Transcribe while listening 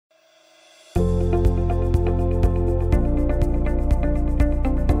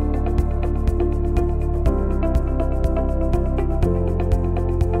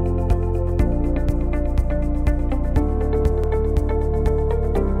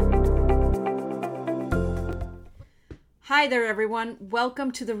Hi there, everyone.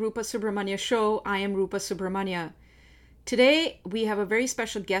 Welcome to the Rupa Subramanya Show. I am Rupa Subramanya. Today, we have a very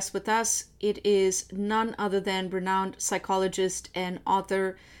special guest with us. It is none other than renowned psychologist and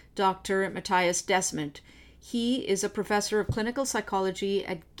author, Dr. Mattias Desmet. He is a professor of clinical psychology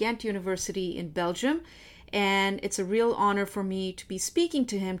at Ghent University in Belgium, and it's a real honor for me to be speaking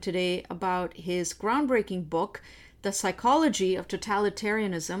to him today about his groundbreaking book, The Psychology of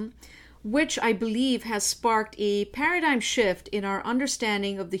Totalitarianism, which I believe has sparked a paradigm shift in our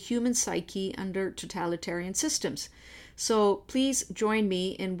understanding of the human psyche under totalitarian systems. So please join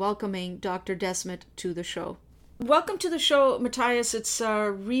me in welcoming Dr. Desmet to the show. Welcome to the show, Matthias. It's a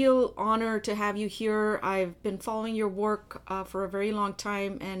real honor to have you here. I've been following your work for a very long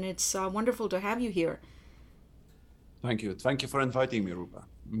time, and it's wonderful to have you here. Thank you. Thank you for inviting me, Rupa.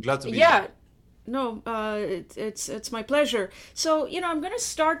 I'm glad to be Yeah. here. No, it's my pleasure. So, I'm going to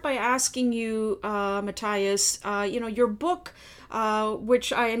start by asking you, Matthias, your book,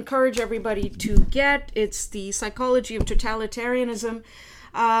 which I encourage everybody to get, it's The Psychology of Totalitarianism,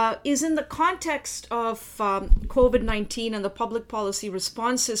 is in the context of COVID-19 and the public policy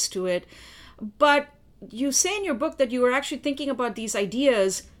responses to it. But you say in your book that you were actually thinking about these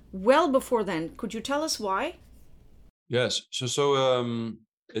ideas well before then. Could you tell us why? Yes. So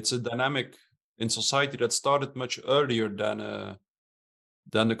it's a dynamic in society that started much earlier than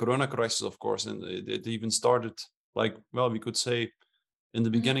the corona crisis, of course, and it even started we could say in the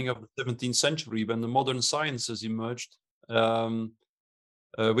beginning of the 17th century when the modern sciences emerged,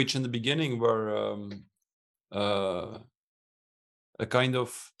 which in the beginning were a kind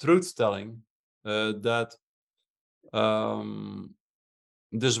of truth-telling that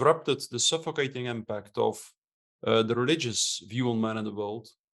disrupted the suffocating impact of the religious view on man and the world,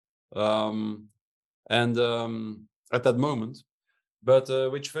 and at that moment, but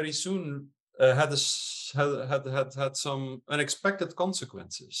which very soon had some unexpected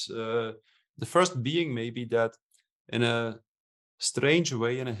consequences. The first being maybe that, in a strange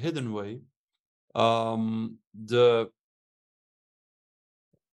way, in a hidden way, the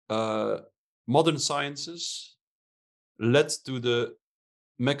modern sciences led to the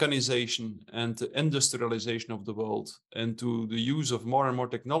mechanization and the industrialization of the world and to the use of more and more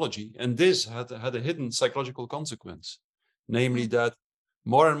technology. And this had a hidden psychological consequence, namely that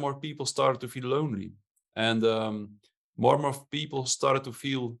more and more people started to feel lonely, and more and more people started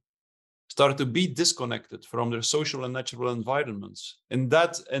to be disconnected from their social and natural environments. And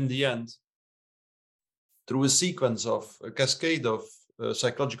that, in the end, through a cascade of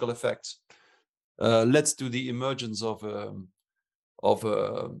psychological effects, led to the emergence of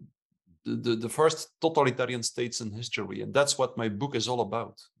the first totalitarian states in history. And that's what my book is all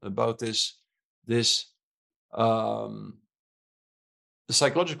about this the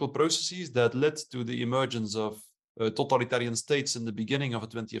psychological processes that led to the emergence of totalitarian states in the beginning of the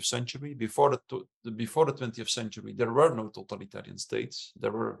 20th century. Before the 20th century, there were no totalitarian states.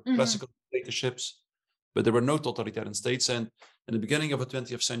 There were classical dictatorships, but there were no totalitarian states. And in the beginning of the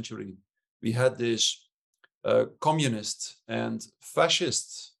 20th century, we had this communist and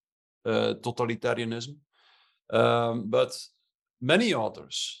fascist totalitarianism. But many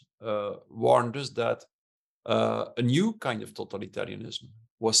authors warned us that a new kind of totalitarianism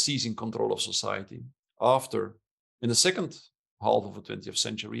was seizing control of society in the second half of the 20th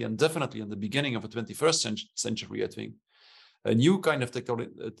century, and definitely in the beginning of the 21st century, I think, a new kind of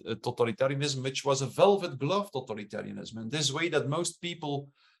totalitarianism, which was a velvet glove totalitarianism, in this way that most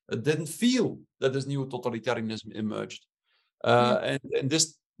people didn't feel that this new totalitarianism emerged. And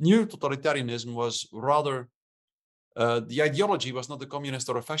this new totalitarianism was rather, the ideology was not a communist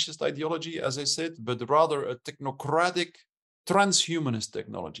or a fascist ideology, as I said, but rather a technocratic, transhumanist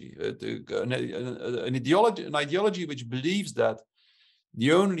technology, an ideology which believes that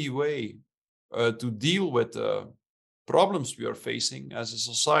the only way to deal with problems we are facing as a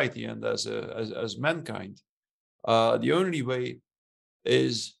society and as mankind, the only way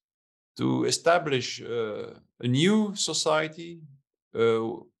is to establish a new society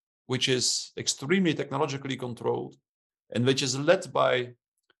which is extremely technologically controlled and which is led by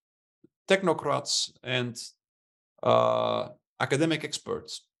technocrats and academic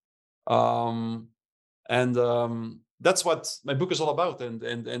experts. That's what my book is all about. And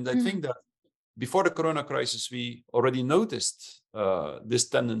I think that before the corona crisis, we already noticed this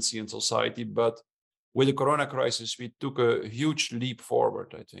tendency in society, but with the corona crisis, we took a huge leap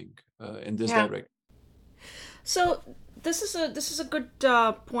forward, I think, in this direction. So this is a good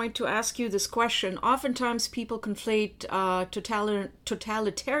point to ask you this question. Oftentimes, people conflate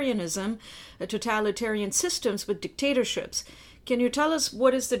totalitarianism, totalitarian systems, with dictatorships. Can you tell us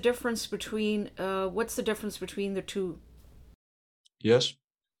what's the difference between the two? Yes.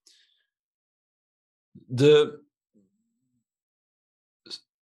 The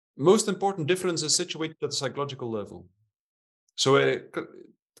most important difference is situated at the psychological level. So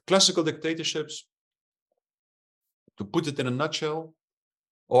classical dictatorships, to put it in a nutshell,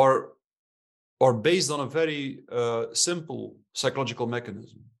 are based on a very simple psychological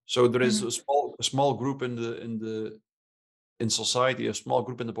mechanism. So there is a small group in society, a small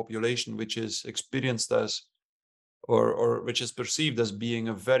group in the population, which is experienced as, or which is perceived as being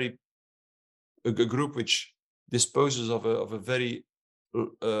a group which disposes of a very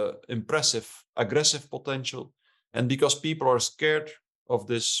impressive, aggressive potential. And because people are scared of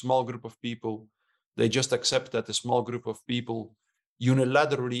this small group of people, they just accept that the small group of people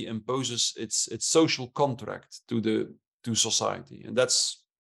unilaterally imposes its social contract to society. And that's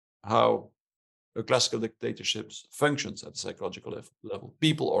how a classical dictatorship functions at the psychological level.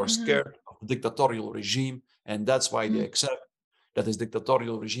 People are scared of the dictatorial regime, and that's why they accept that this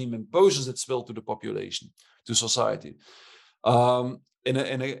dictatorial regime imposes its will to the population, to society. In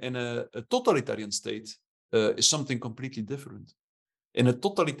a totalitarian state is something completely different. In a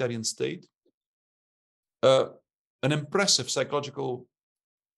totalitarian state, an impressive psychological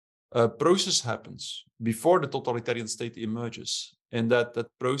process happens before the totalitarian state emerges. And that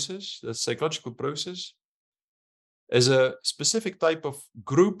process, that psychological process, is a specific type of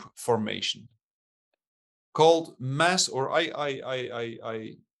group formation called mass, or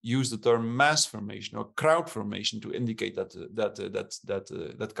I use the term mass formation or crowd formation to indicate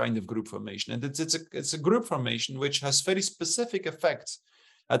that kind of group formation. And it's a group formation which has very specific effects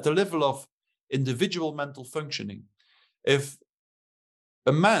at the level of individual mental functioning. If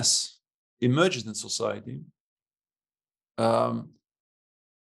a mass emerges in society,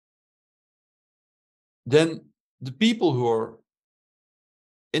 then the people who are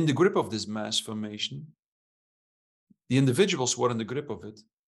in the grip of this mass formation, the individuals who are in the grip of it,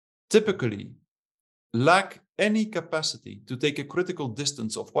 typically lack any capacity to take a critical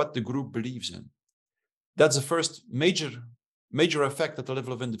distance of what the group believes in. That's the first major effect at the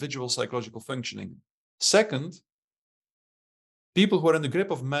level of individual psychological functioning. Second, people who are in the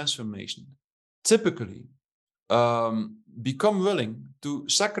grip of mass formation typically become willing to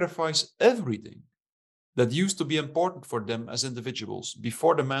sacrifice everything that used to be important for them as individuals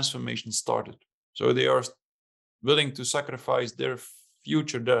before the mass formation started. So they are willing to sacrifice their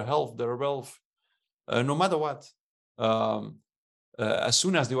future, their health, their wealth, no matter what, as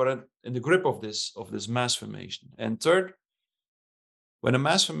soon as they were in the grip of this mass formation. And third, when a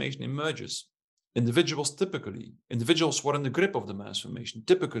mass formation emerges, individuals who are in the grip of the mass formation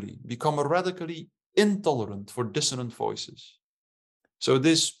typically become radically intolerant for dissonant voices. So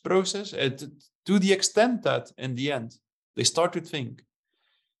this process, to the extent that in the end, they start to think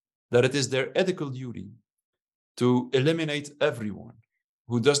that it is their ethical duty to eliminate everyone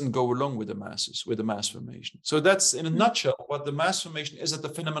who doesn't go along with the masses, with the mass formation. So that's, in a nutshell, what the mass formation is at the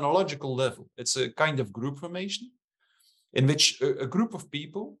phenomenological level. It's a kind of group formation in which a group of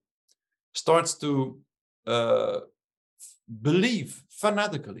people starts to believe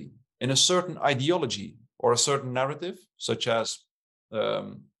fanatically in a certain ideology or a certain narrative, such as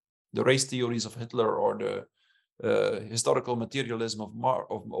the race theories of Hitler or the historical materialism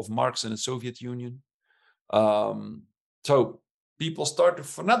of Marx in the Soviet Union. So people start to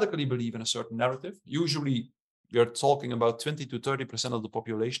fanatically believe in a certain narrative. Usually, you're talking about 20 to 30% of the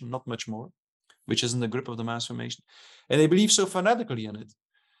population, not much more, which is in the grip of the mass formation. And they believe so fanatically in it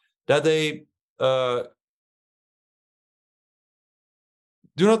that they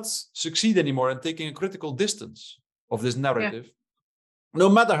do not succeed anymore in taking a critical distance of this narrative. Yeah. No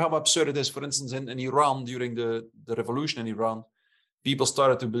matter how absurd it is. For instance, in Iran, during the revolution in Iran, people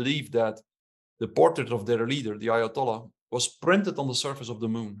started to believe that the portrait of their leader, the Ayatollah, was printed on the surface of the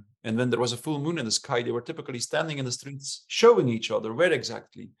moon. And when there was a full moon in the sky, they were typically standing in the streets showing each other where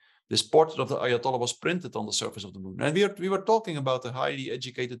exactly this portrait of the Ayatollah was printed on the surface of the moon. And we were talking about a highly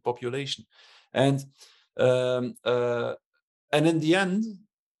educated population. And in the end,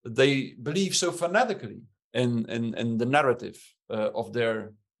 they believe so fanatically in the narrative of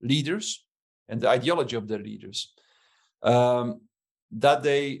their leaders and the ideology of their leaders, that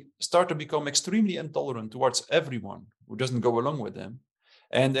they start to become extremely intolerant towards everyone who doesn't go along with them.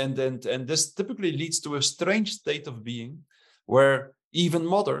 And this typically leads to a strange state of being where even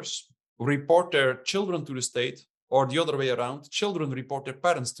mothers report their children to the state, or the other way around, children report their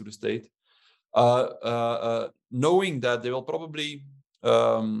parents to the state, knowing that they will probably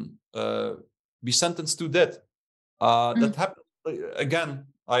be sentenced to death. That happened again.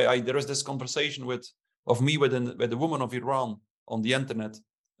 There is this conversation of me with a woman of Iran on the internet.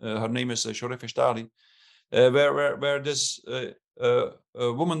 Her name is Shoref Eshtali, where this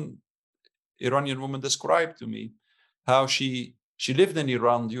Iranian woman described to me how she lived in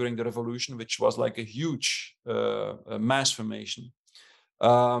Iran during the revolution, which was like a huge mass formation,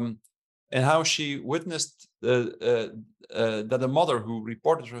 and how she witnessed that a mother who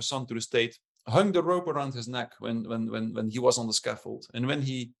reported her son to the state hung the rope around his neck when he was on the scaffold, and when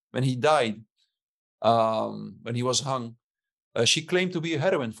he died, when he was hung, she claimed to be a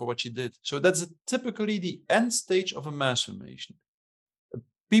heroine for what she did. So that's typically the end stage of a mass formation.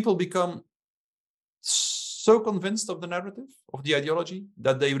 People become so convinced of the narrative, of the ideology,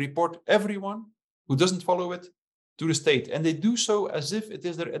 that they report everyone who doesn't follow it to the state, and they do so as if it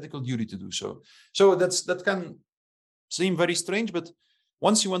is their ethical duty to do so. So that can seem very strange, but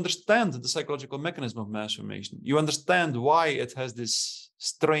once you understand the psychological mechanism of mass formation, you understand why it has this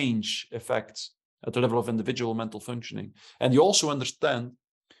strange effect at the level of individual mental functioning, and you also understand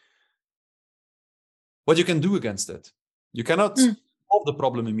what you can do against it. You cannot solve the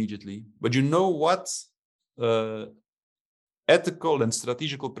problem immediately, but you know what ethical and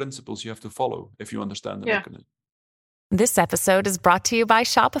strategical principles you have to follow if you understand the mechanism. This episode is brought to you by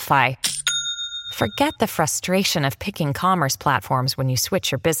Shopify. Forget the frustration of picking commerce platforms when you switch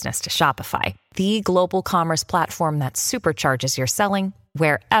your business to Shopify, the global commerce platform that supercharges your selling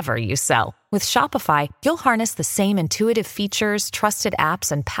wherever you sell. With Shopify, you'll harness the same intuitive features, trusted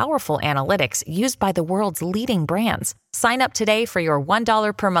apps, and powerful analytics used by the world's leading brands. Sign up today for your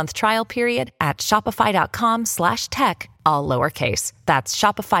 $1 per month trial period at shopify.com/tech, all lowercase. That's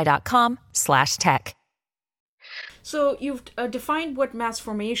shopify.com/tech. So you've defined what mass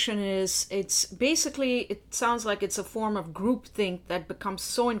formation is. It's basically, it sounds like it's a form of groupthink that becomes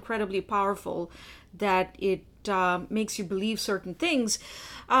so incredibly powerful that it makes you believe certain things,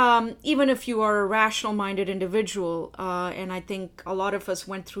 even if you are a rational-minded individual. And I think a lot of us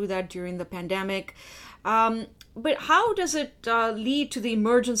went through that during the pandemic. But how does it lead to the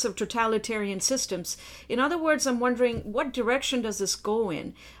emergence of totalitarian systems? In other words, I'm wondering, what direction does this go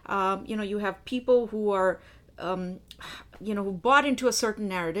in? You have people who are who bought into a certain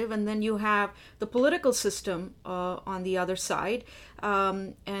narrative, and then you have the political system on the other side,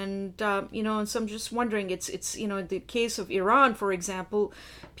 and so I'm just wondering, it's in the case of Iran, for example,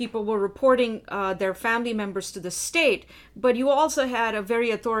 people were reporting their family members to the state, but you also had a very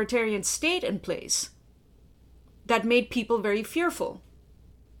authoritarian state in place that made people very fearful.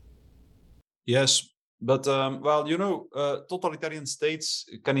 Yes. But totalitarian states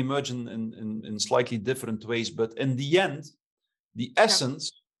can emerge in slightly different ways. But in the end, the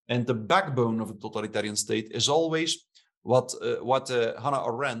essence and the backbone of a totalitarian state is always what Hannah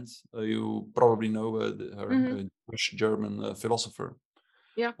Arendt, you probably know her Jewish-German philosopher,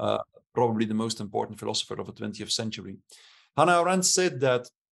 probably the most important philosopher of the 20th century. Hannah Arendt said that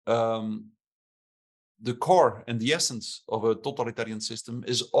the core and the essence of a totalitarian system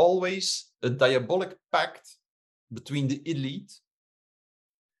is always a diabolic pact between the elite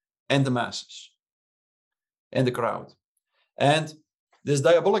and the masses and the crowd. And this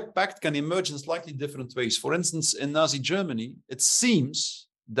diabolic pact can emerge in slightly different ways. For instance, in Nazi Germany, it seems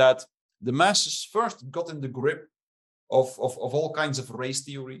that the masses first got in the grip of all kinds of race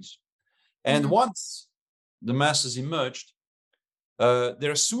theories. And once the masses emerged,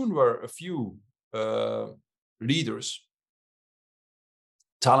 there soon were a few leaders,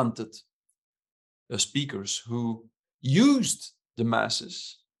 talented speakers who used the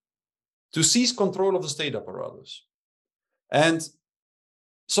masses to seize control of the state apparatus. And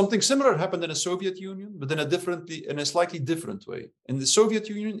something similar happened in the Soviet Union, but in a slightly different way. In the Soviet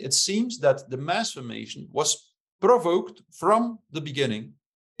Union, it seems that the mass formation was provoked from the beginning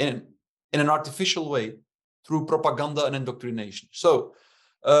in an artificial way through propaganda and indoctrination. So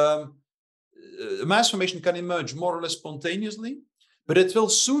mass formation can emerge more or less spontaneously, but it will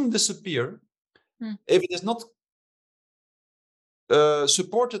soon disappear if it is not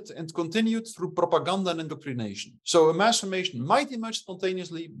supported and continued through propaganda and indoctrination. So a mass formation might emerge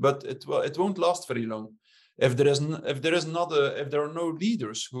spontaneously, but it won't last very long if there are no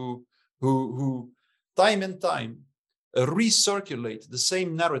leaders who time and time recirculate the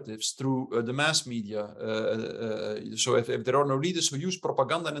same narratives through the mass media. So if there are no leaders who use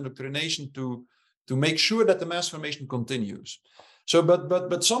propaganda and indoctrination to make sure that the mass formation continues. So,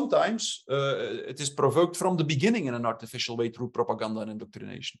 but sometimes it is provoked from the beginning in an artificial way through propaganda and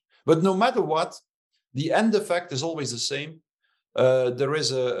indoctrination. But no matter what, the end effect is always the same. There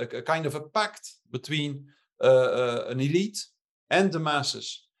is a kind of a pact between an elite and the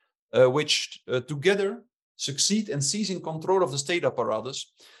masses, which together succeed in seizing control of the state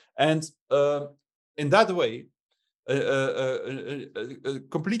apparatus. And in that way, a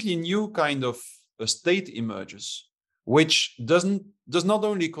completely new kind of state emerges, which does not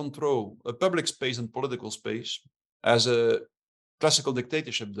only control a public space and political space as a classical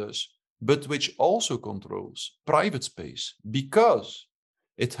dictatorship does, but which also controls private space because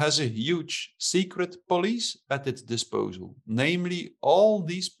it has a huge secret police at its disposal, namely all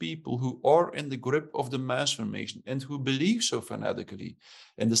these people who are in the grip of the mass formation and who believe so fanatically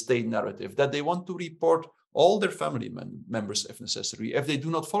in the state narrative that they want to report all their family members if necessary, if they do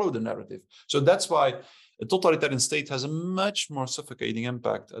not follow the narrative. So that's why a totalitarian state has a much more suffocating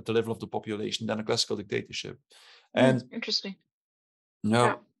impact at the level of the population than a classical dictatorship. And interesting.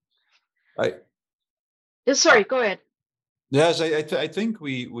 no, Sorry, go ahead. Yes, I think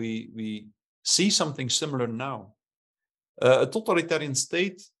we see something similar now. A totalitarian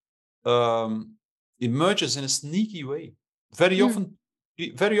state emerges in a sneaky way. Very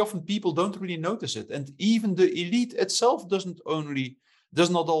often people don't really notice it, and even the elite itself does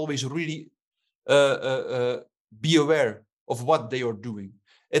not always really be aware of what they are doing.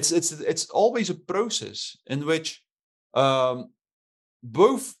 It's always a process in which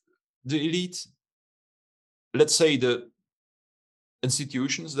both the elite, let's say the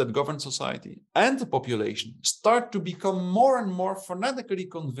institutions that govern society, and the population start to become more and more fanatically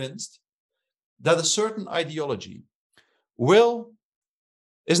convinced that a certain ideology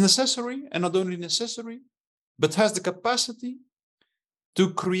is necessary, and not only necessary, but has the capacity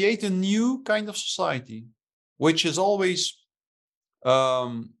to create a new kind of society, which is always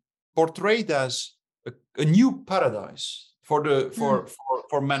portrayed as a new paradise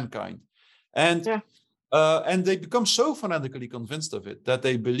for mankind. And they become so fanatically convinced of it that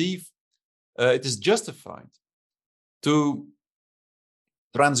they believe it is justified to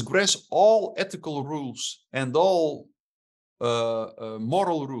transgress all ethical rules and all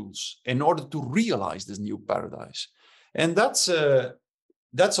moral rules in order to realize this new paradise. And that's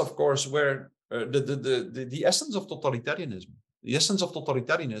of course where the essence of totalitarianism. The essence of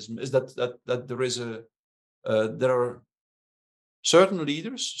totalitarianism is that there are certain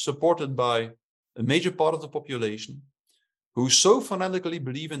leaders supported by a major part of the population who so fanatically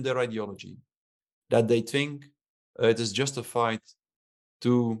believe in their ideology that they think it is justified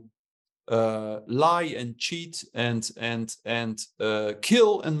to lie and cheat and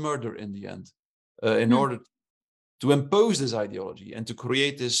kill and murder in the end in order to impose this ideology and to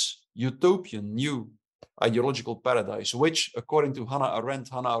create this utopian new ideological paradise, which, according to Hannah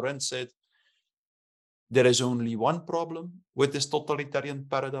Arendt said, there is only one problem with this totalitarian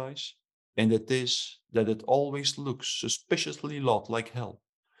paradise, and it is that it always looks suspiciously a lot like hell.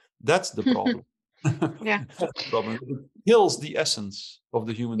 That's the problem. Yeah. That's the problem. It kills the essence of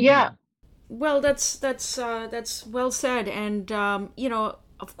the human being. Well, that's well said. And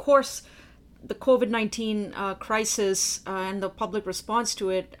of course, the COVID-19 crisis and the public response to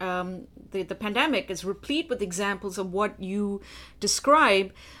it, the pandemic is replete with examples of what you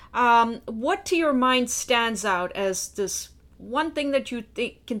describe. What to your mind stands out as this one thing that you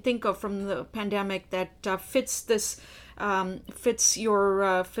can think of from the pandemic that fits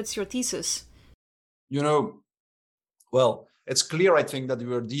your thesis? Well, it's clear, I think, that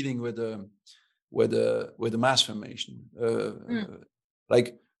we are dealing with a mass formation.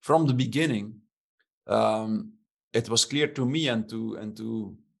 Like from the beginning, it was clear to me and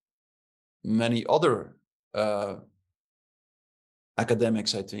to many other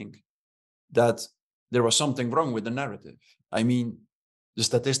academics, I think, that there was something wrong with the narrative. I mean, the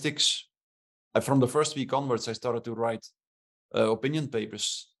statistics, from the first week onwards, I started to write opinion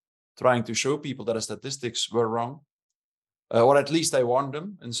papers trying to show people that the statistics were wrong, or at least I warned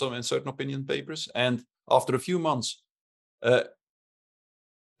them in certain opinion papers. And after a few months,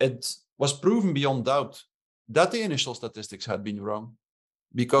 it was proven beyond doubt that the initial statistics had been wrong,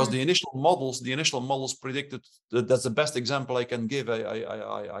 because the initial models predicted that's the best example I can give.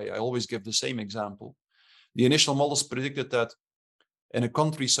 I always give the same example. The initial models predicted that in a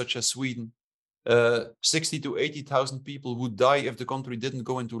country such as Sweden, 60 to 80,000 people would die if the country would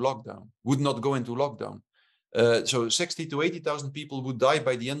not go into lockdown. So 60 to 80,000 people would die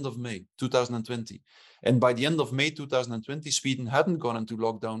by the end of May 2020. And by the end of May 2020, Sweden hadn't gone into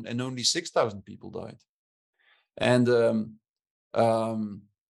lockdown and only 6,000 people died. And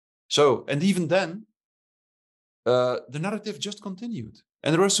even then, the narrative just continued.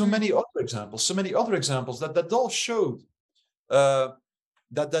 And there were so many other examples that all showed that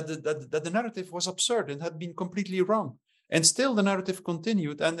the narrative was absurd and had been completely wrong. And still the narrative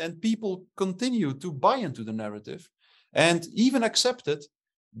continued, and people continued to buy into the narrative and even accepted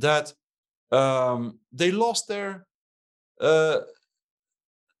that they lost their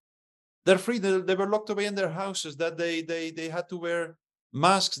freedom. They were locked away in their houses, that they had to wear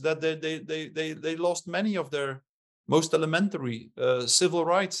masks, that they lost many of their most elementary civil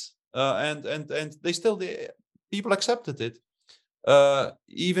rights, and people accepted it,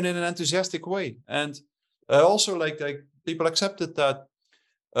 even in an enthusiastic way, and also like people accepted that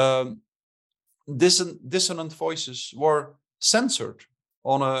dissonant voices were censored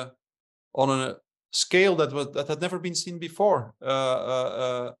on a scale that had never been seen before.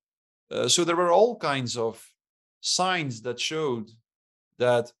 So there were all kinds of signs that showed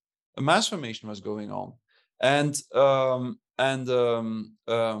that a mass formation was going on, and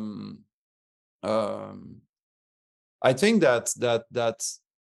I think that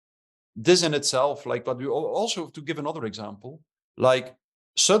this in itself, like, but we also, to give another example, like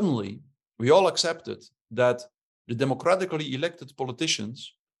suddenly we all accepted that the democratically elected politicians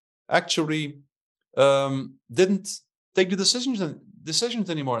actually didn't take the decisions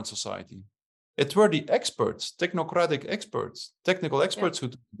anymore in society. It were the experts, technical experts who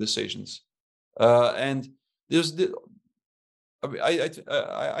took decisions. And there's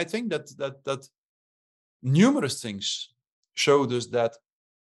I think that numerous things showed us that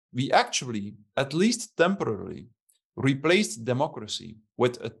we actually, at least temporarily, replaced democracy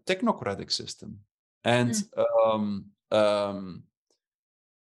with a technocratic system. And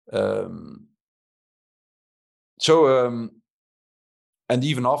and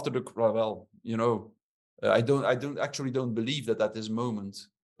even after I don't believe that at this moment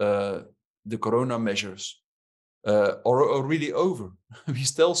the corona measures are really over. We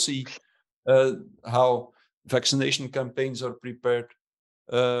still see how vaccination campaigns are prepared.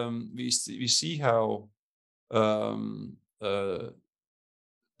 We see how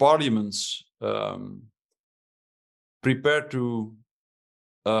parliaments prepare to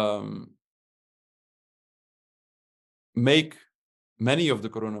make many of the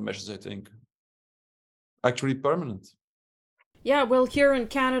corona measures, I think, actually permanent. Yeah, well, here in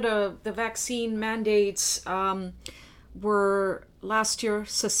Canada, the vaccine mandates were last year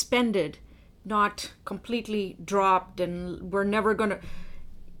suspended, not completely dropped, and we're never going to...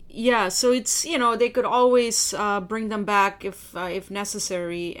 Yeah, so it's, they could always bring them back if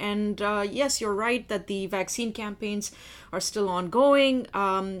necessary. And yes, you're right that the vaccine campaigns are still ongoing.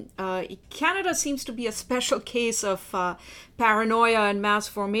 Canada seems to be a special case of paranoia and mass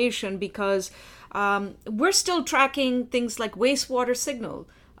formation because we're still tracking things like wastewater signals,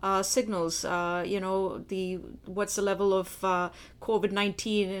 what's the level of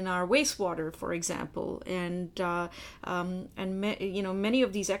COVID-19 in our wastewater, for example, and many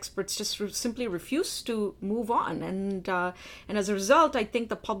of these experts just simply refuse to move on, and as a result, I think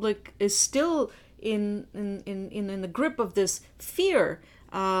the public is still in the grip of this fear.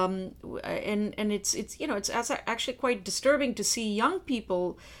 And it's actually quite disturbing to see young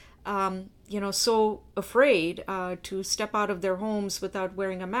people so afraid to step out of their homes without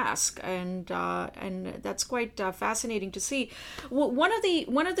wearing a mask, and that's quite fascinating to see. One of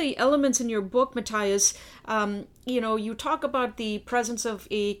the elements in your book, Mattias, you talk about the presence of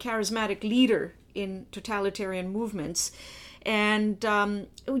a charismatic leader in totalitarian movements. And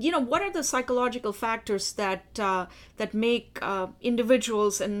what are the psychological factors that make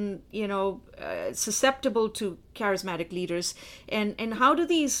individuals and susceptible to charismatic leaders, and how do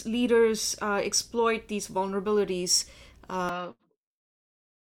these leaders exploit these vulnerabilities?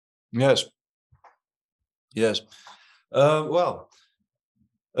 Yes.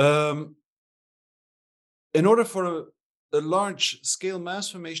 In order for a large-scale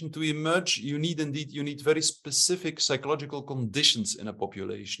mass formation to emerge, you need very specific psychological conditions in a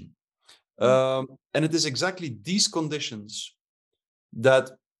population, and it is exactly these conditions that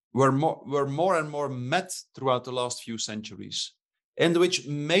were more and more met throughout the last few centuries, and which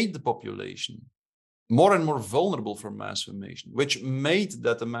made the population more and more vulnerable for mass formation, which made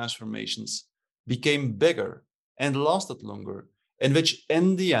that the mass formations became bigger and lasted longer, and which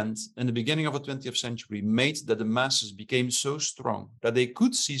in the end, in the beginning of the 20th century, made that the masses became so strong that they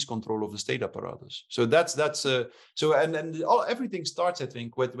could seize control of the state apparatus. So everything starts, I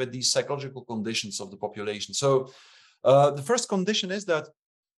think, with these psychological conditions of the population. So the first condition is that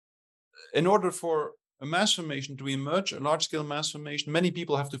in order for a mass formation to emerge, a large-scale mass formation, many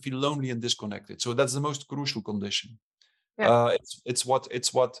people have to feel lonely and disconnected. So that's the most crucial condition. Yeah. It's what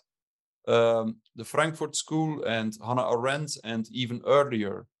the Frankfurt School and Hannah Arendt, and even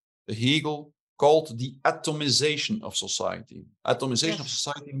earlier Hegel, called the atomization of society. Atomization of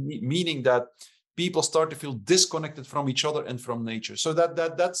society, meaning that people start to feel disconnected from each other and from nature. So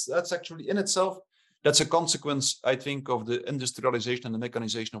that's actually in itself, that's a consequence, I think, of the industrialization and the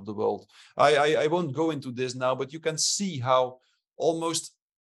mechanization of the world. I won't go into this now, but you can see how almost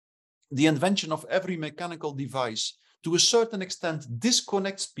the invention of every mechanical device, to a certain extent,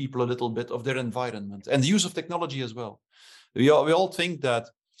 disconnects people a little bit of their environment and the use of technology as well. We all think that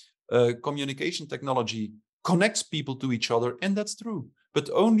communication technology connects people to each other, and that's true, but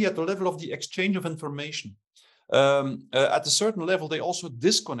only at the level of the exchange of information. At a certain level, they also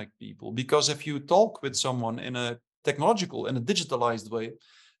disconnect people, because if you talk with someone in a technological, in a digitalized way,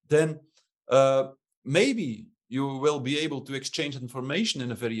 then maybe you will be able to exchange information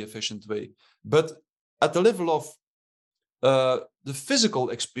in a very efficient way. But at the level of the physical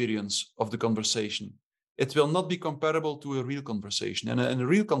experience of the conversation, it will not be comparable to a real conversation. And in a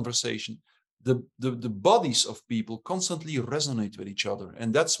real conversation, the bodies of people constantly resonate with each other.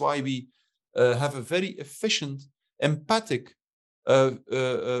 And that's why we have a very efficient, empathic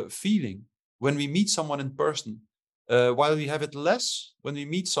feeling when we meet someone in person, while we have it less when we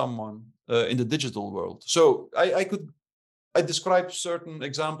meet someone in the digital world. So I describe certain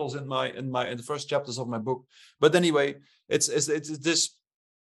examples in the first chapters of my book. But anyway, it's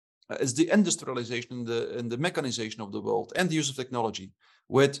the industrialization and the mechanization of the world and the use of technology,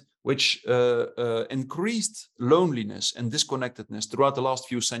 which increased loneliness and disconnectedness throughout the last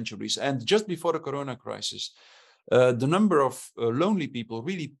few centuries. And just before the Corona crisis, the number of lonely people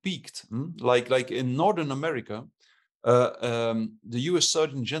really peaked. Like in Northern America, the US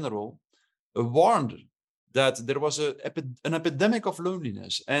Surgeon General warned that there was an epidemic of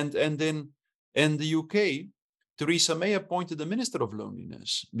loneliness. And then in the UK, Theresa May appointed a minister of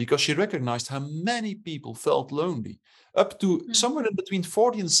loneliness because she recognized how many people felt lonely. Up to somewhere in between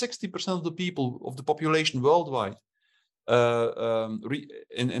 40 and 60% of the people of the population worldwide,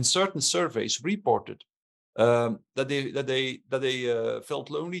 in certain surveys, reported that they felt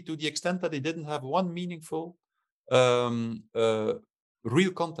lonely to the extent that they didn't have one meaningful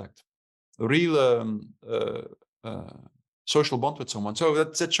real contact, real social bond with someone. So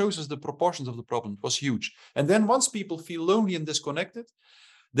that shows us the proportions of the problem. It was huge. And then once people feel lonely and disconnected,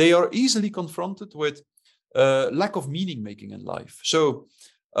 they are easily confronted with lack of meaning making in life. So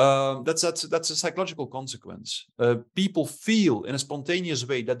that's a psychological consequence. People feel in a spontaneous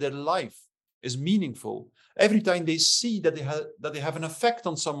way that their life is meaningful every time they see that they have an effect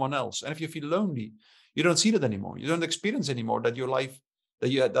on someone else. And if you feel lonely, you don't see that anymore. You don't experience anymore that your life,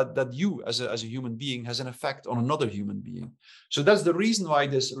 that you as a human being has an effect on another human being. So that's the reason why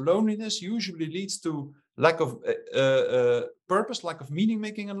this loneliness usually leads to lack of purpose, lack of meaning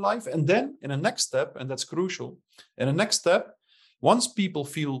making in life. And then in a next step, and that's crucial, in a next step, once people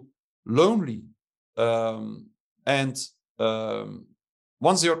feel lonely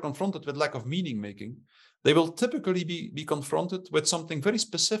once they are confronted with lack of meaning making, they will typically be confronted with something very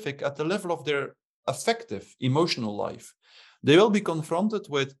specific at the level of their affective, emotional life. They will be confronted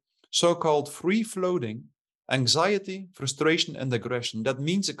with so-called free-floating anxiety, frustration, and aggression. That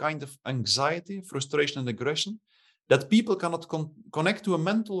means a kind of anxiety, frustration, and aggression that people cannot connect to a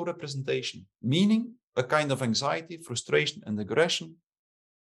mental representation, meaning a kind of anxiety, frustration, and aggression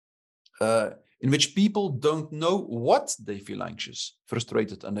in which people don't know what they feel anxious,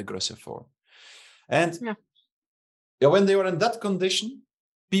 frustrated, and aggressive for. And when they are in that condition,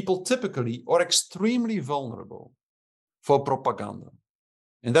 people typically are extremely vulnerable for propaganda.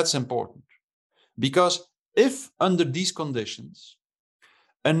 And that's important, because if under these conditions,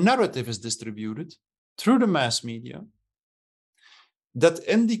 a narrative is distributed through the mass media that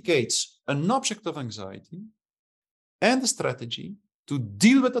indicates an object of anxiety and a strategy to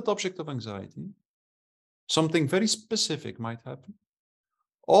deal with that object of anxiety, something very specific might happen.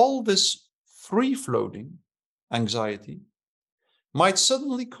 All this free-floating anxiety might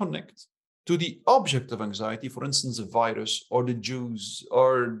suddenly connect to the object of anxiety, for instance, a virus or the Jews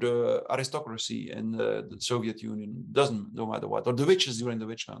or the aristocracy in the Soviet Union, no matter what, or the witches during the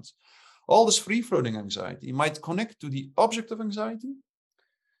witch hunts. All this free-floating anxiety might connect to the object of anxiety,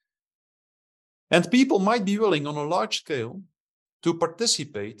 and people might be willing on a large scale to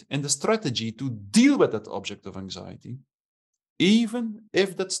participate in the strategy to deal with that object of anxiety, even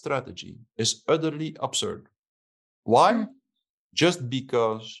if that strategy is utterly absurd. Why? Just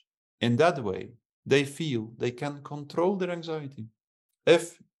because in that way, they feel they can control their anxiety.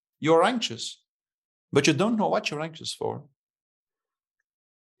 If you're anxious, but you don't know what you're anxious for,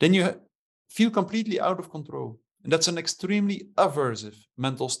 then you feel completely out of control. And that's an extremely aversive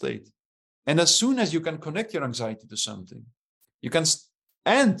mental state. And as soon as you can connect your anxiety to something,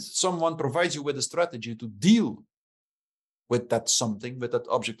 and someone provides you with a strategy to deal with that something, with that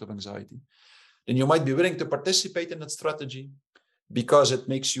object of anxiety, then you might be willing to participate in that strategy, because it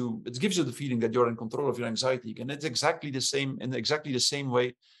gives you the feeling that you're in control of your anxiety. And it's exactly the same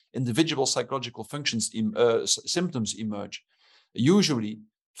way individual psychological symptoms emerge. Usually,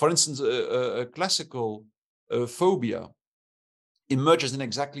 for instance, a classical phobia emerges in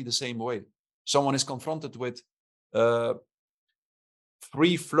exactly the same way. Someone is confronted with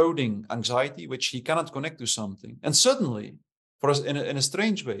free-floating anxiety, which he cannot connect to something, and suddenly, for us, in a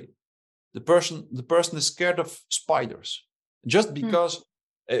strange way, the person is scared of spiders, just because,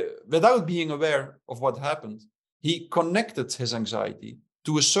 without being aware of what happened, he connected his anxiety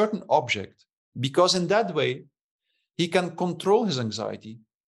to a certain object, because in that way he can control his anxiety,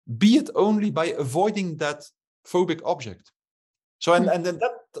 be it only by avoiding that phobic object. So and then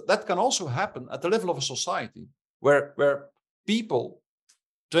that can also happen at the level of a society where people,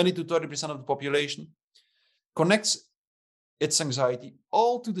 20 to 30% of the population, connects its anxiety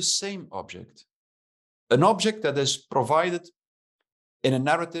all to the same object, an object that is provided in a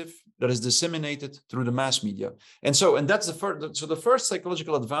narrative that is disseminated through the mass media. And that's the first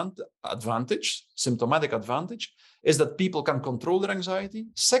psychological advantage, symptomatic advantage, is that people can control their anxiety.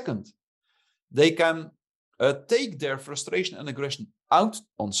 Second, they can take their frustration and aggression out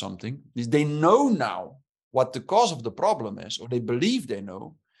on something. They know now what the cause of the problem is, or they believe they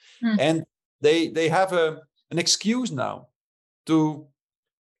know, and they have an excuse now to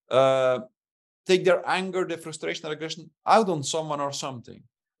take their anger, their frustration, or aggression out on someone or something.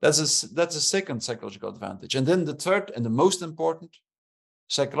 That's a second psychological advantage. And then the third and the most important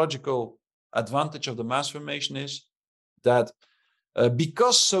psychological advantage of the mass formation is that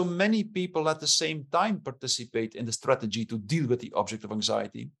because so many people at the same time participate in the strategy to deal with the object of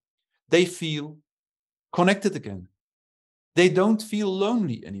anxiety, they feel connected again. They don't feel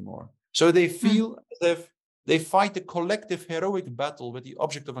lonely anymore. So they feel as if they fight a collective heroic battle with the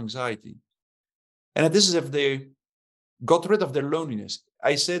object of anxiety. And this is if they got rid of their loneliness.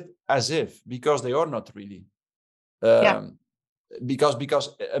 I said as if, because they are not really.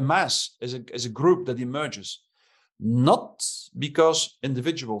 Because a mass is a group that emerges, not because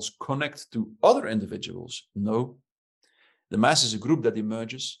individuals connect to other individuals. No, the mass is a group that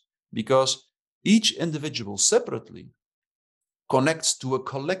emerges because each individual separately connects to a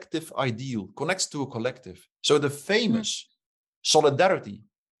collective ideal, connects to a collective. So the famous solidarity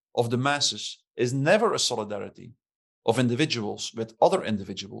of the masses is never a solidarity of individuals with other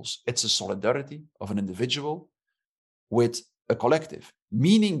individuals. It's a solidarity of an individual with a collective,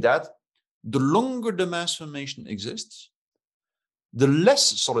 meaning that the longer the mass formation exists, the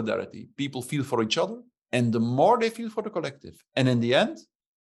less solidarity people feel for each other, and the more they feel for the collective. And in the end,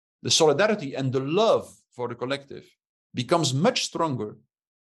 the solidarity and the love for the collective becomes much stronger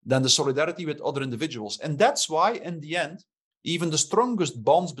than the solidarity with other individuals. And that's why, in the end, even the strongest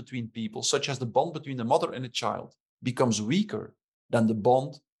bonds between people, such as the bond between the mother and a child, becomes weaker than the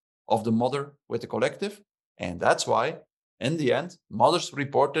bond of the mother with the collective. And that's why, in the end, mothers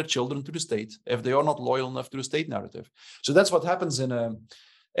report their children to the state if they are not loyal enough to the state narrative. So that's what happens in a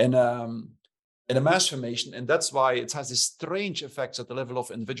mass formation, and that's why it has these strange effects at the level of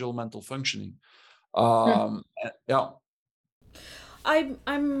individual mental functioning. I'm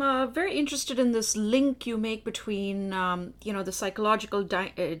very interested in this link you make between the psychological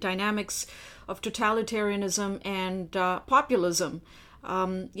dynamics of totalitarianism and populism.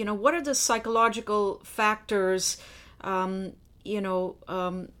 What are the psychological factors that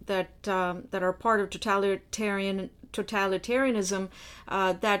are part of totalitarianism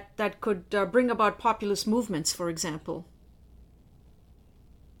that could bring about populist movements, for example?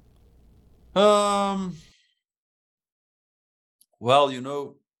 Well,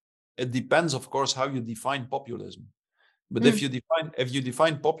 it depends, of course, how you define populism. But if you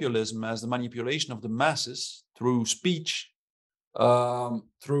define populism as the manipulation of the masses through speech,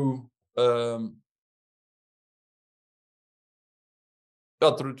 through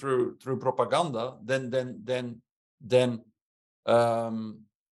propaganda, then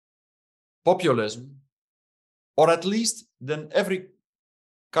populism, or at least then every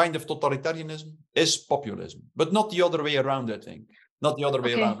kind of totalitarianism is populism, but not the other way around. I think not the other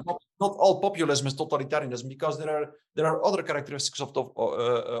way around. Not all populism is totalitarianism, because there are other characteristics of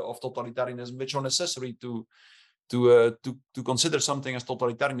totalitarianism which are necessary to consider something as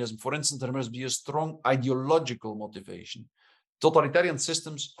totalitarianism. For instance, there must be a strong ideological motivation. Totalitarian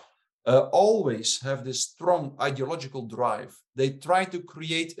systems always have this strong ideological drive. They try to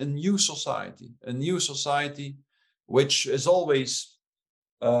create a new society which is always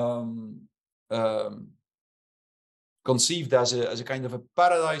conceived as a kind of a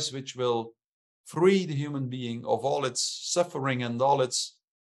paradise which will free the human being of all its suffering and all its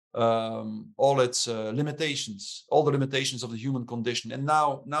limitations, all the limitations of the human condition. And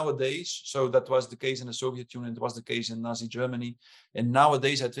nowadays, so that was the case in the Soviet Union, it was the case in Nazi Germany, and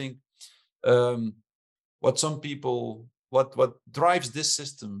nowadays I think what some people what drives this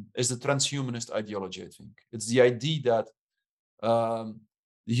system is the transhumanist ideology. I think it's the idea that the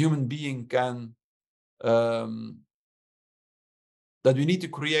human being can that we need to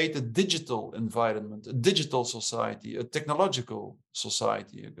create a digital environment, a digital society, a technological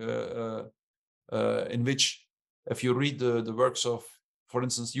society, in which, if you read the works of, for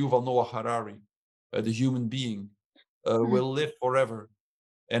instance, Yuval Noah Harari, the human being will live forever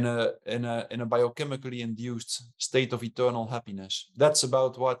in a biochemically induced state of eternal happiness. That's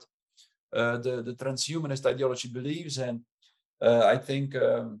about what the transhumanist ideology believes, and I think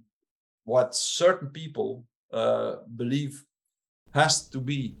what certain people believe has to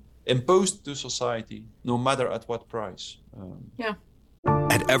be imposed to society, no matter at what price.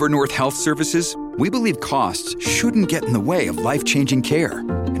 At Evernorth Health Services, we believe costs shouldn't get in the way of life-changing care,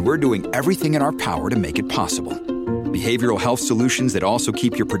 and we're doing everything in our power to make it possible. Behavioral health solutions that also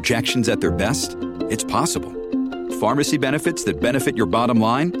keep your projections at their best? It's possible. Pharmacy benefits that benefit your bottom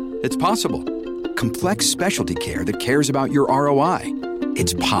line? It's possible. Complex specialty care that cares about your ROI?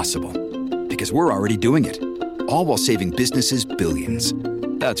 It's possible. Because we're already doing it. All while saving businesses billions.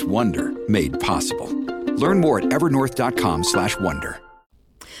 That's Wonder made possible. Learn more at evernorth.com/wonder.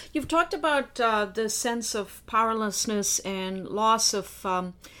 You've talked about the sense of powerlessness and loss of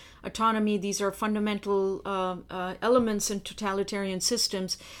autonomy. These are fundamental elements in totalitarian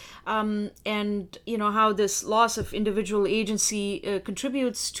systems. And how this loss of individual agency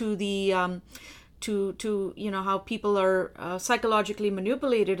contributes to the to how people are psychologically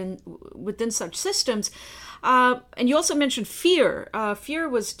manipulated within such systems. And you also mentioned fear. Fear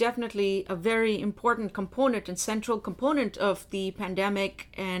was definitely a very important component and central component of the pandemic.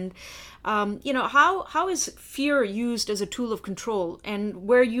 And, how is fear used as a tool of control? And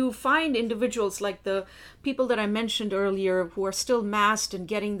where you find individuals like the people that I mentioned earlier who are still masked and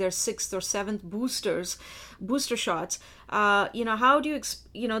getting their 6th or 7th booster shots, how do you,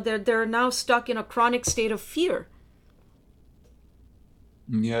 they're now stuck in a chronic state of fear.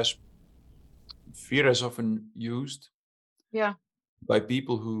 Yes. Fear is often used by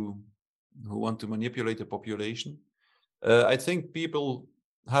people who want to manipulate the population. I think people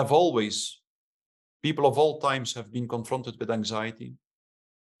of all times have been confronted with anxiety.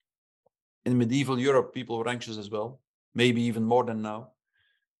 In medieval Europe, people were anxious as well, maybe even more than now.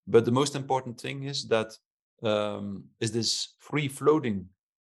 But the most important thing is that is this free-floating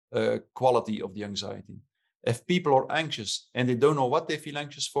quality of the anxiety. If people are anxious and they don't know what they feel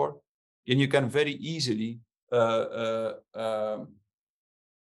anxious for, and you can very easily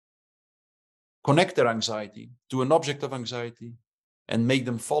connect their anxiety to an object of anxiety and make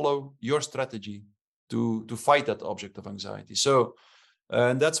them follow your strategy to fight that object of anxiety. So,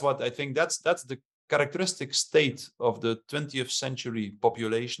 and that's what I think that's the characteristic state of the 20th century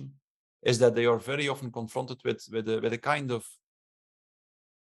population, is that they are very often confronted with a kind of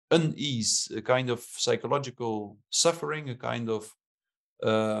unease, a kind of psychological suffering, a kind of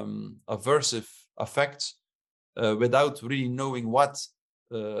aversive affects without really knowing what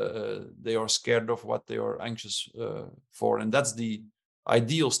they are scared of, what they are anxious for. And that's the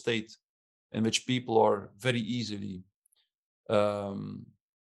ideal state in which people are very easily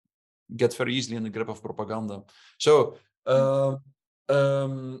get very easily in the grip of propaganda. So but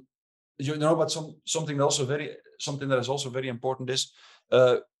something that is also very important is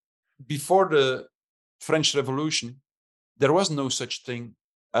before the French Revolution, there was no such thing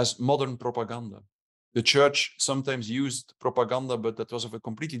as modern propaganda. The church sometimes used propaganda, but that was of a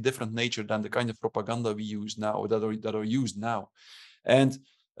completely different nature than the kind of propaganda we use now, that are used now. And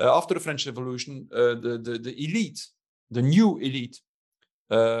after the French Revolution, the elite, the new elite,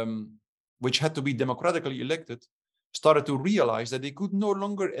 which had to be democratically elected, started to realize that they could no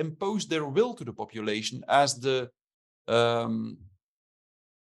longer impose their will to the population as the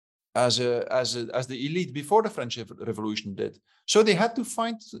elite before the French Revolution did. So they had to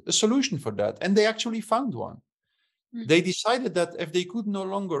find a solution for that, and they actually found one. Mm-hmm. They decided that if they could no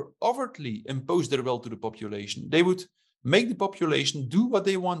longer overtly impose their will to the population, they would make the population do what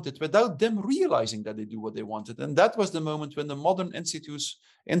they wanted without them realizing that they do what they wanted. And that was the moment when the modern institutes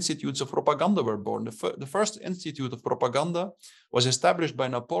of propaganda were born. The first institute of propaganda was established by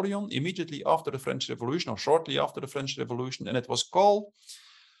Napoleon immediately after the French Revolution, or shortly after the French Revolution, and it was called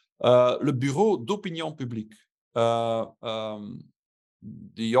Le Bureau d'Opinion Publique,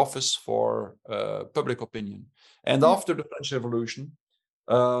 the office for public opinion. And after the French Revolution,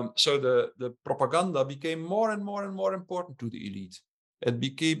 so the propaganda became more and more and more important to the elite. It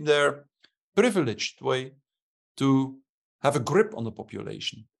became their privileged way to have a grip on the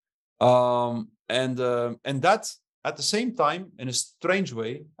population. And that, at the same time, in a strange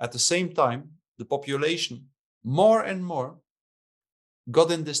way, at the same time, the population more and more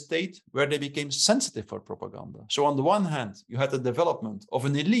got in the state where they became sensitive for propaganda. So on the one hand, you had the development of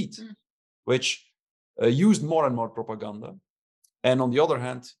an elite, which used more and more propaganda. And on the other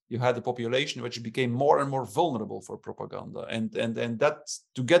hand, you had the population which became more and more vulnerable for propaganda. And that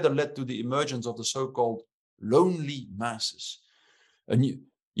together led to the emergence of the so-called lonely masses. And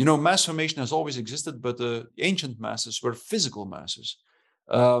mass formation has always existed, but the ancient masses were physical masses.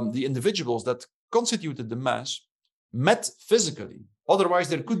 The individuals that constituted the mass met physically. Otherwise,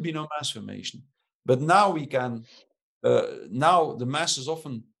 there could be no mass formation. But now we can, now the masses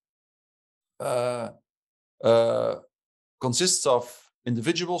often consists of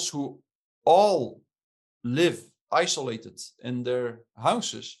individuals who all live isolated in their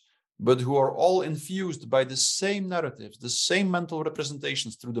houses, but who are all infused by the same narratives, the same mental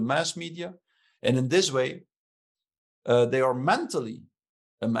representations through the mass media. And in this way, they are mentally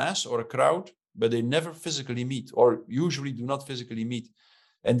a mass or a crowd, but they never physically meet, or usually do not physically meet.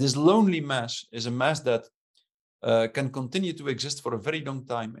 And this lonely mass is a mass that can continue to exist for a very long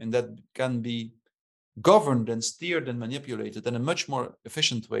time, and that can be governed and steered and manipulated in a much more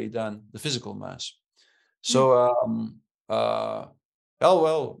efficient way than the physical mass. So,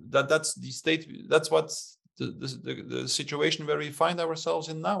 that's the state. That's what the situation where we find ourselves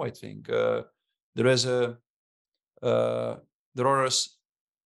in now. I think there are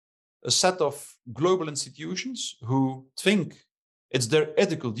a set of global institutions who think it's their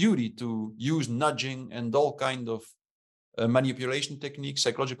ethical duty to use nudging and all kind of manipulation techniques,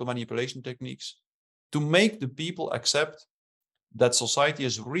 psychological manipulation techniques, to make the people accept that society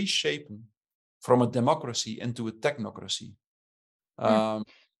is reshaping from a democracy into a technocracy. And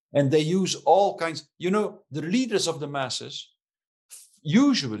they use all kinds, the leaders of the masses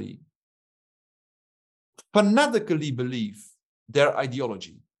usually fanatically believe their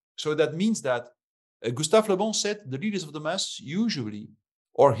ideology. So that means that Gustave Le Bon said the leaders of the masses usually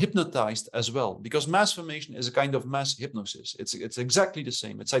are hypnotized as well, because mass formation is a kind of mass hypnosis. It's exactly the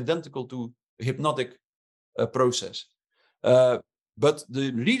same. It's identical to a hypnotic process. But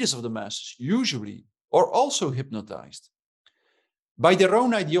the leaders of the masses usually are also hypnotized by their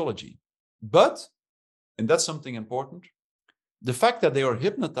own ideology. But, and that's something important, the fact that they are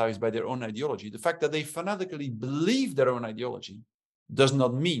hypnotized by their own ideology, the fact that they fanatically believe their own ideology, does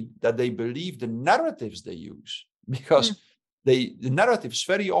not mean that they believe the narratives they use, because the narratives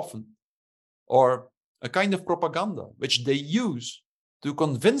very often are a kind of propaganda which they use to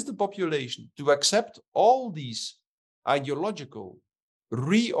convince the population to accept all these ideological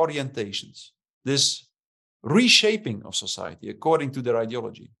reorientations, this reshaping of society according to their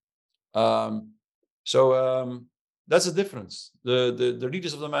ideology. So that's the difference. The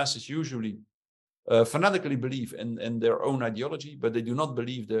leaders of the masses usually fanatically believe in their own ideology, but they do not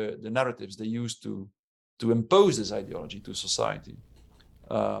believe the narratives they use to impose this ideology to society.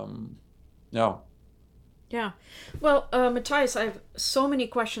 Yeah. Well, Mattias, I have so many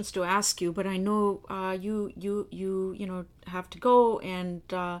questions to ask you, but I know you have to go. And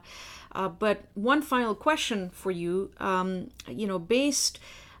but one final question for you, based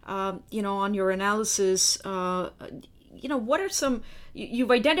on your analysis, what are some?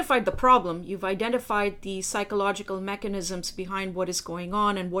 You've identified the problem. You've identified the psychological mechanisms behind what is going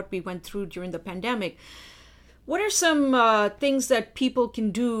on and what we went through during the pandemic. What are some things that people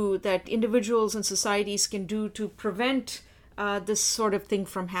can do, that individuals and societies can do to prevent this sort of thing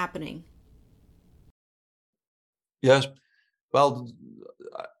from happening? Yes. Well,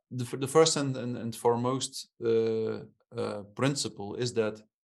 the first and foremost principle is that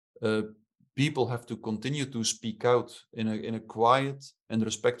people have to continue to speak out in a quiet and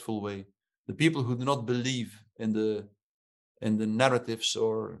respectful way. The people who do not believe in the narratives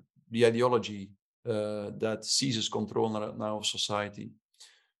or the ideology that seizes control now of society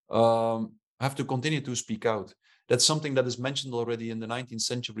have to continue to speak out. That's something that is mentioned already in the 19th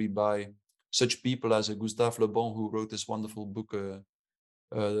century by such people as Gustave Le Bon, who wrote this wonderful book,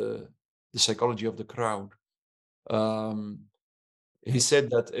 The Psychology of the Crowd. He said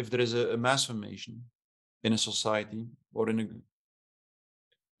that if there is a mass formation in a society or in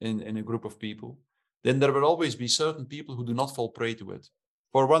a group of people, then there will always be certain people who do not fall prey to it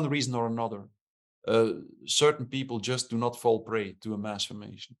for one reason or another. Certain people just do not fall prey to a mass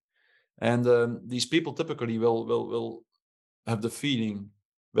formation, and these people typically will have the feeling,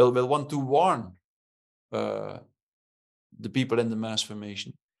 will want to warn the people in the mass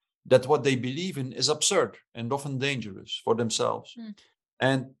formation that what they believe in is absurd and often dangerous for themselves.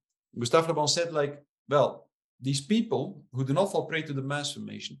 And Gustave Le Bon said, these people who do not fall prey to the mass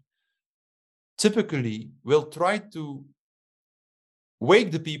formation typically will try to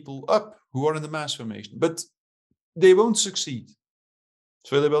wake the people up who are in the mass formation. But they won't succeed.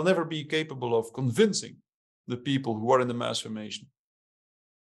 So they will never be capable of convincing the people who are in the mass formation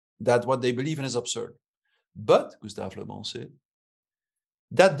that what they believe in is absurd. But, Gustave Le Bon said,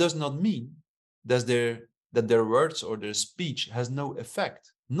 that does not mean that their words or their speech has no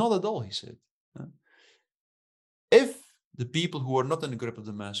effect. Not at all, he said. If the people who are not in the grip of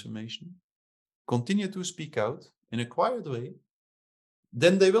the mass formation continue to speak out in a quiet way,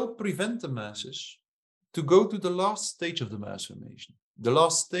 then they will prevent the masses to go to the last stage of the mass formation. The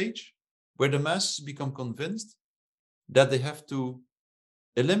last stage where the masses become convinced that they have to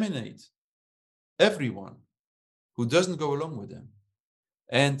eliminate everyone who doesn't go along with them.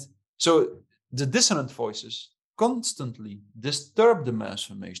 And so the dissonant voices constantly disturb the mass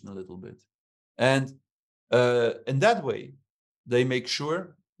formation a little bit. And in that way, they make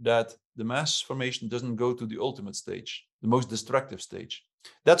sure that the mass formation doesn't go to the ultimate stage, the most destructive stage.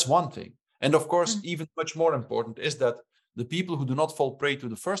 That's one thing. And of course, even much more important is that the people who do not fall prey to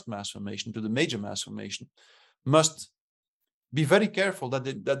the first mass formation, to the major mass formation, must be very careful that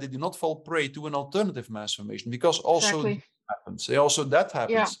they do not fall prey to an alternative mass formation, because also that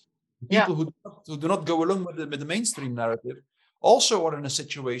happens. Yeah. People who do not go along with the mainstream narrative also are in a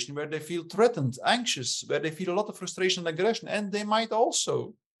situation where they feel threatened, anxious, where they feel a lot of frustration and aggression, and they might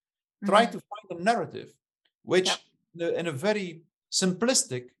also try to find a narrative which, in a very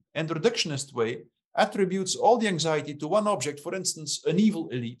simplistic and reductionist way, attributes all the anxiety to one object, for instance, an evil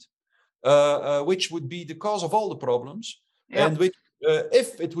elite, which would be the cause of all the problems, and which,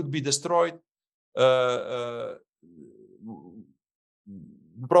 if it would be destroyed, the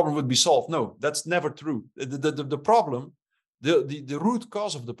problem would be solved. No, that's never true. The problem, the root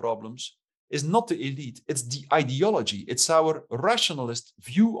cause of the problems is not the elite, it's the ideology. It's our rationalist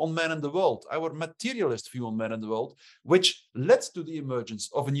view on man and the world, our materialist view on man and the world, which led to the emergence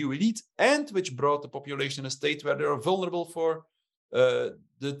of a new elite and which brought the population in a state where they are vulnerable for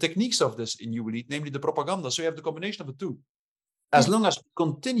the techniques of this new elite, namely the propaganda. So you have the combination of the two. As long as we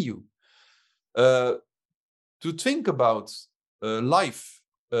continue to think about life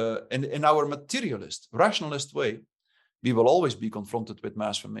in our materialist, rationalist way, we will always be confronted with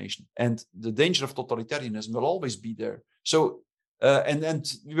mass formation, and the danger of totalitarianism will always be there. So, and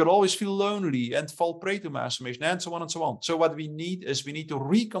we will always feel lonely and fall prey to mass formation, and so on and so on. So what we need to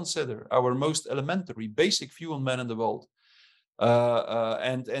reconsider our most elementary, basic view on man and the world.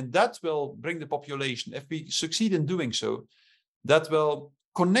 And that will bring the population, if we succeed in doing so, that will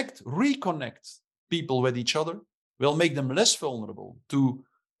reconnect people with each other, will make them less vulnerable to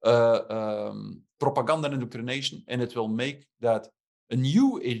propaganda and indoctrination, and it will make that a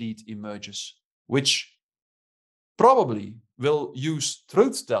new elite emerges, which probably will use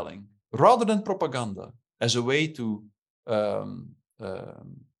truth-telling rather than propaganda as a way to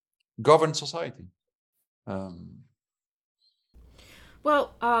govern society.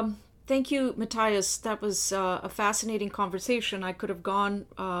 Thank you, Mattias. That was a fascinating conversation. I could have gone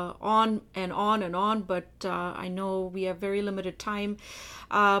on and on and on, but I know we have very limited time.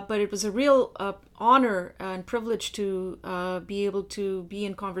 But it was a real honor and privilege to be able to be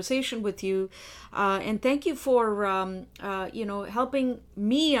in conversation with you. And thank you for, helping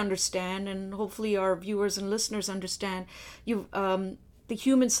me understand, and hopefully our viewers and listeners understand, the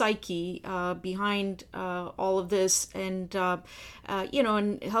human psyche behind all of this, and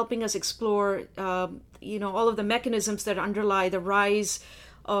and helping us explore all of the mechanisms that underlie the rise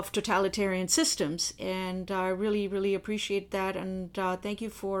of totalitarian systems. And I really, really appreciate that, and thank you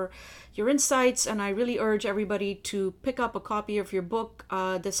for your insights. And I really urge everybody to pick up a copy of your book,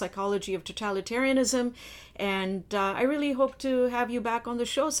 The Psychology of Totalitarianism. And I really hope to have you back on the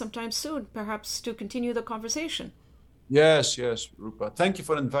show sometime soon, perhaps to continue the conversation. Yes, Rupa. Thank you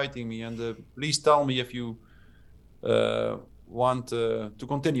for inviting me, and please tell me if you want to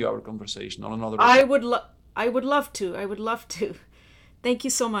continue our conversation on another. I would love to. Thank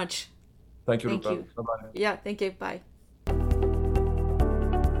you so much. Thank you, Rupa. Bye-bye. Yeah, thank you. Bye.